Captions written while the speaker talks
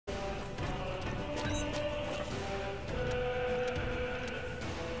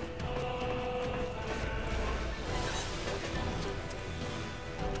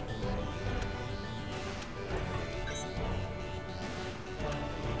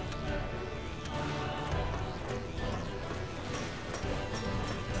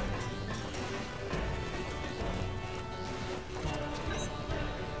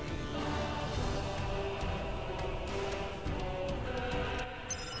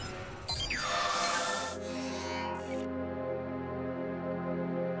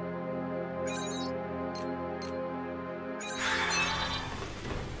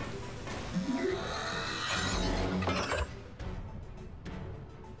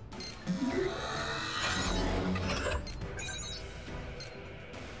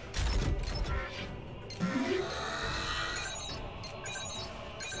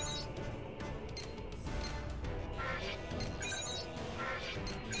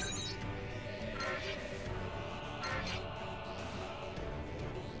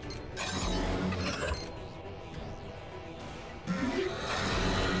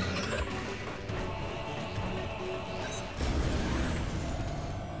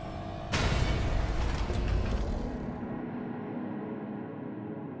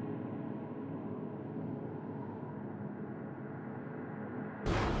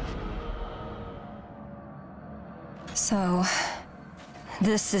So,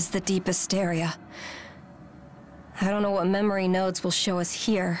 this is the deepest area. I don't know what memory nodes will show us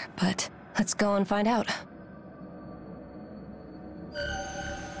here, but let's go and find out.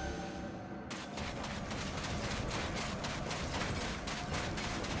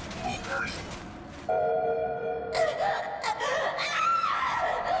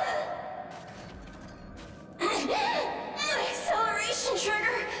 My acceleration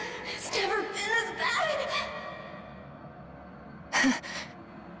trigger! It's never been as bad!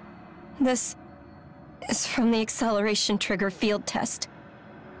 This is from the acceleration trigger field test.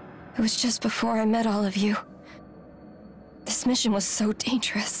 It was just before I met all of you. This mission was so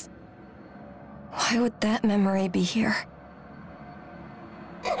dangerous. Why would that memory be here?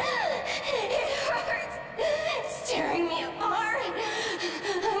 It hurts! It's tearing me apart!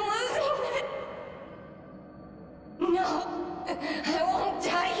 I'm losing it! No! I won't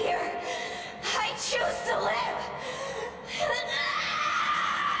die here! I choose to live!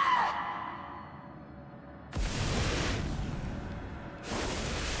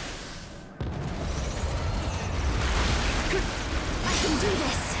 I can do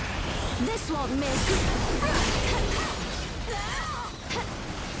this! This won't miss!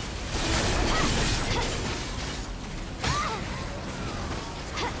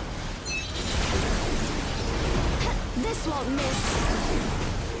 This won't miss!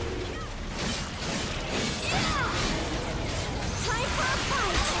 Time for a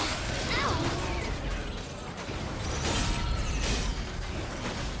fight!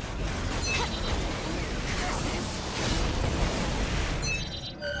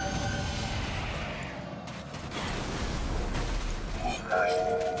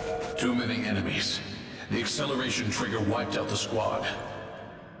 Too many enemies. The acceleration trigger wiped out the squad.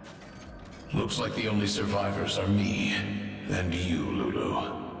 Looks like the only survivors are me and you,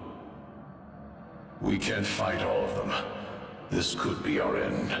 Lulu. We can't fight all of them. This could be our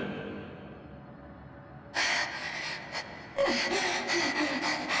end.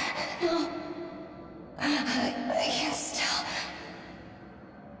 No. I can still...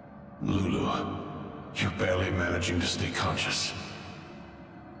 Lulu, you're barely managing to stay conscious.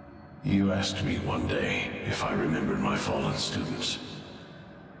 You asked me one day if I remembered my fallen students.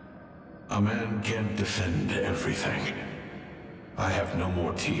 A man can't defend everything. I have no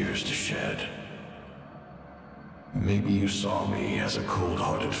more tears to shed. Maybe you saw me as a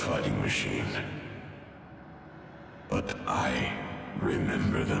cold-hearted fighting machine. But I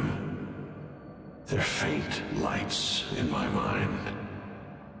remember them. They're faint lights in my mind.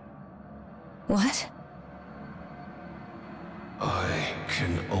 What? I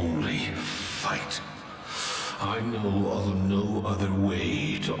can only fight. I know of no other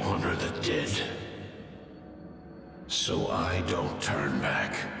way to honor the dead. So I don't turn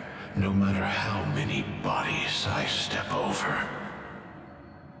back, no matter how many bodies I step over.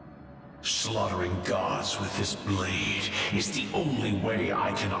 Slaughtering gods with this blade is the only way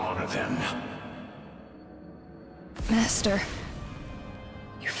I can honor them. Master,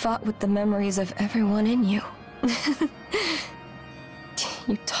 you fought with the memories of everyone in you.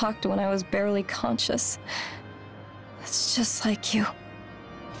 You talked when I was barely conscious. It's just like you.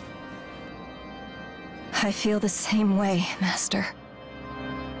 I feel the same way, Master.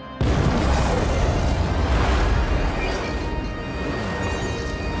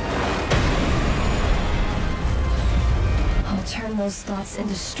 I'll turn those thoughts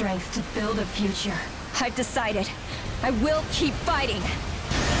into strength to build a future. I've decided. I will keep fighting.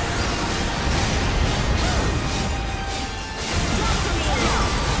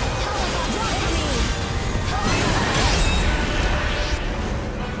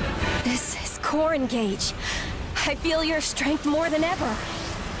 This is core engage. I feel your strength more than ever.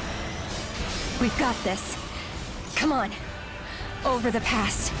 We've got this. Come on. Over the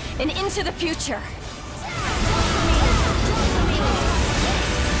past and into the future.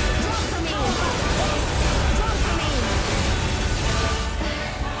 How about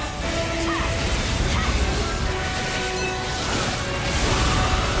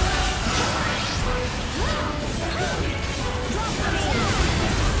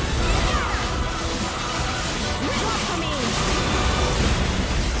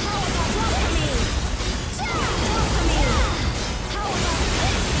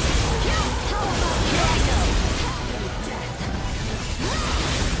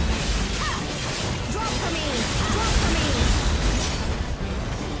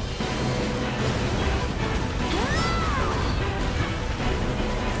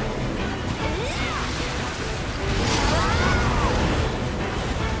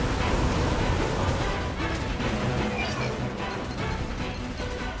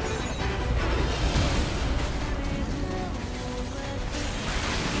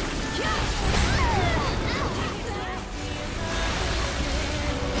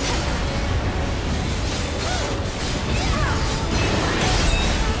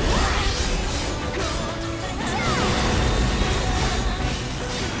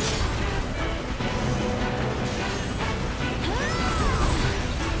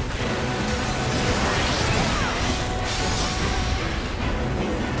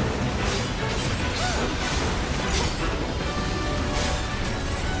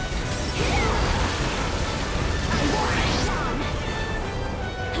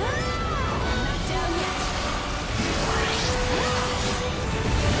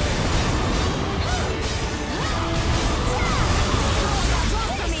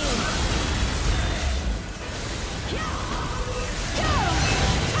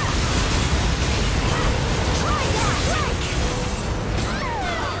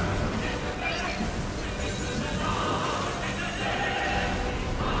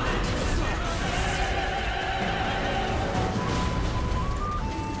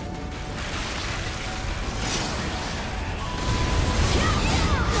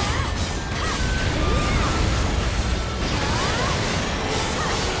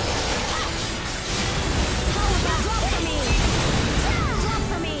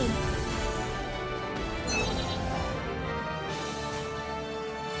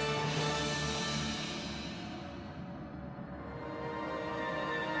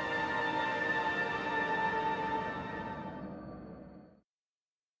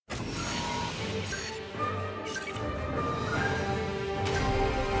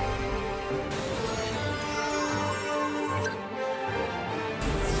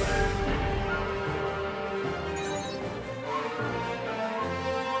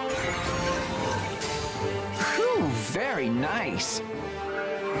nice.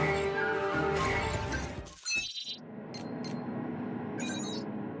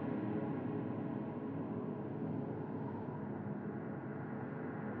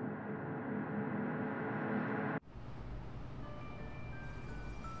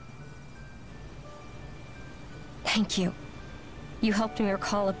 Thank you. You helped me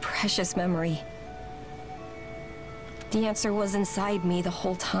recall a precious memory. The answer was inside me the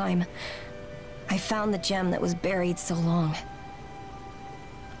whole time. I found the gem that was buried so long.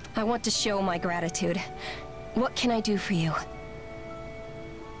 I want to show my gratitude. What can I do for you?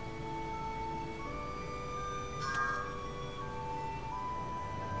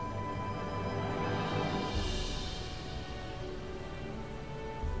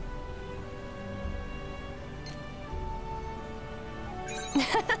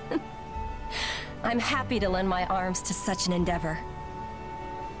 I'm happy to lend my arms to such an endeavor.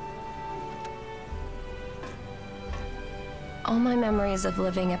 All my memories of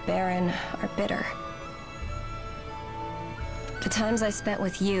living at Barren are bitter. The times I spent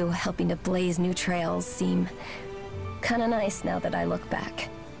with you helping to blaze new trails seem kinda nice now that I look back.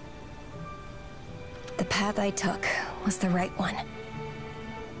 The path I took was the right one.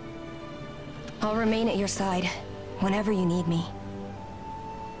 I'll remain at your side whenever you need me.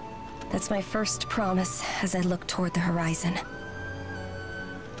 That's my first promise as I look toward the horizon.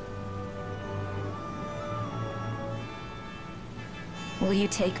 Will you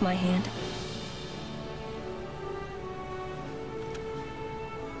take my hand?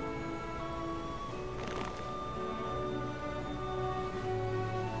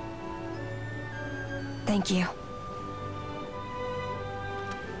 Thank you.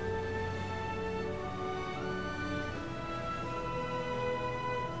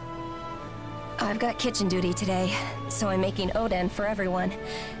 I've got kitchen duty today, so I'm making oden for everyone.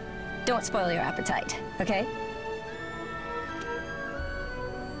 Don't spoil your appetite, okay?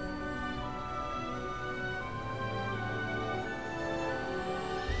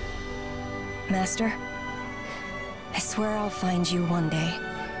 Master, I swear I'll find you one day,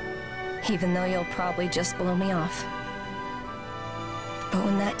 even though you'll probably just blow me off. But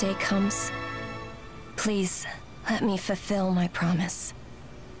when that day comes, please let me fulfill my promise.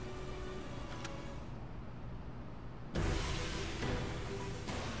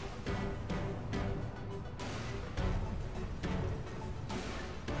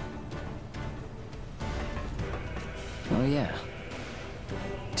 Oh yeah.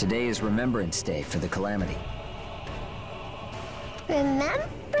 Today is Remembrance Day for the Calamity.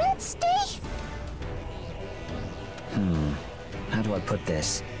 Remembrance Day? How do I put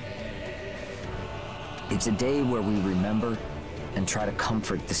this? It's a day where we remember and try to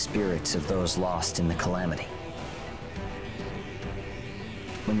comfort the spirits of those lost in the Calamity.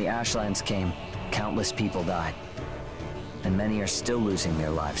 When the Ashlands came, countless people died, and many are still losing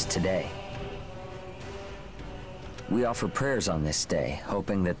their lives today. We offer prayers on this day,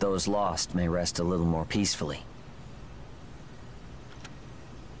 hoping that those lost may rest a little more peacefully.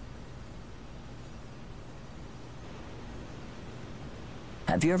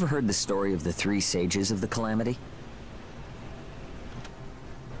 Have you ever heard the story of the 3 sages of the Calamity?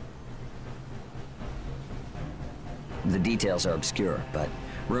 The details are obscure, but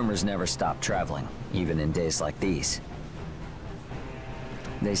rumors never stop traveling, even in days like these.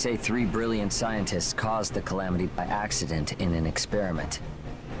 They say 3 brilliant scientists caused the Calamity by accident in an experiment.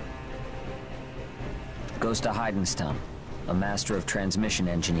 Goes to Heidenstone, a master of transmission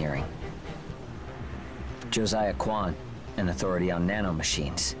engineering. Josiah Quan, an authority on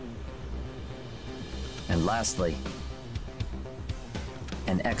nanomachines. And lastly,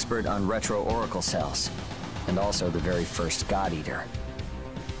 an expert on retro-oracle cells, and also the very first God Eater,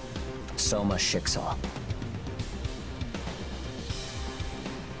 Soma Shixal.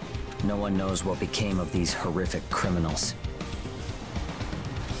 No one knows what became of these horrific criminals.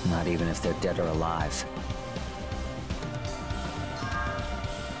 Not even if they're dead or alive.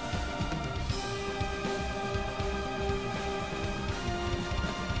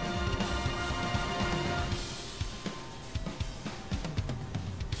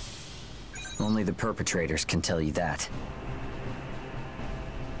 Only the perpetrators can tell you that.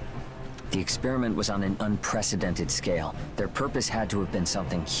 The experiment was on an unprecedented scale. Their purpose had to have been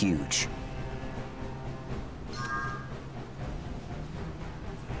something huge.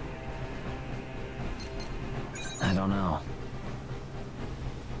 I don't know.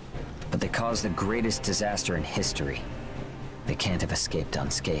 But they caused the greatest disaster in history. They can't have escaped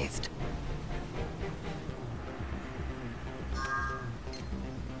unscathed.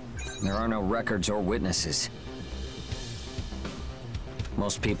 There are no records or witnesses.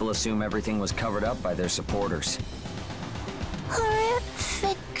 Most people assume everything was covered up by their supporters.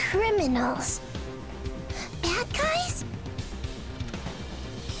 Horrific criminals. Bad guys?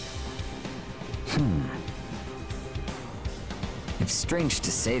 It's strange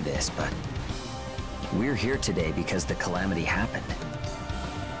to say this, but we're here today because the calamity happened.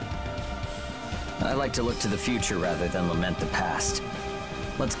 I like to look to the future rather than lament the past.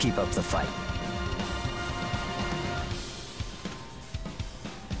 Let's keep up the fight.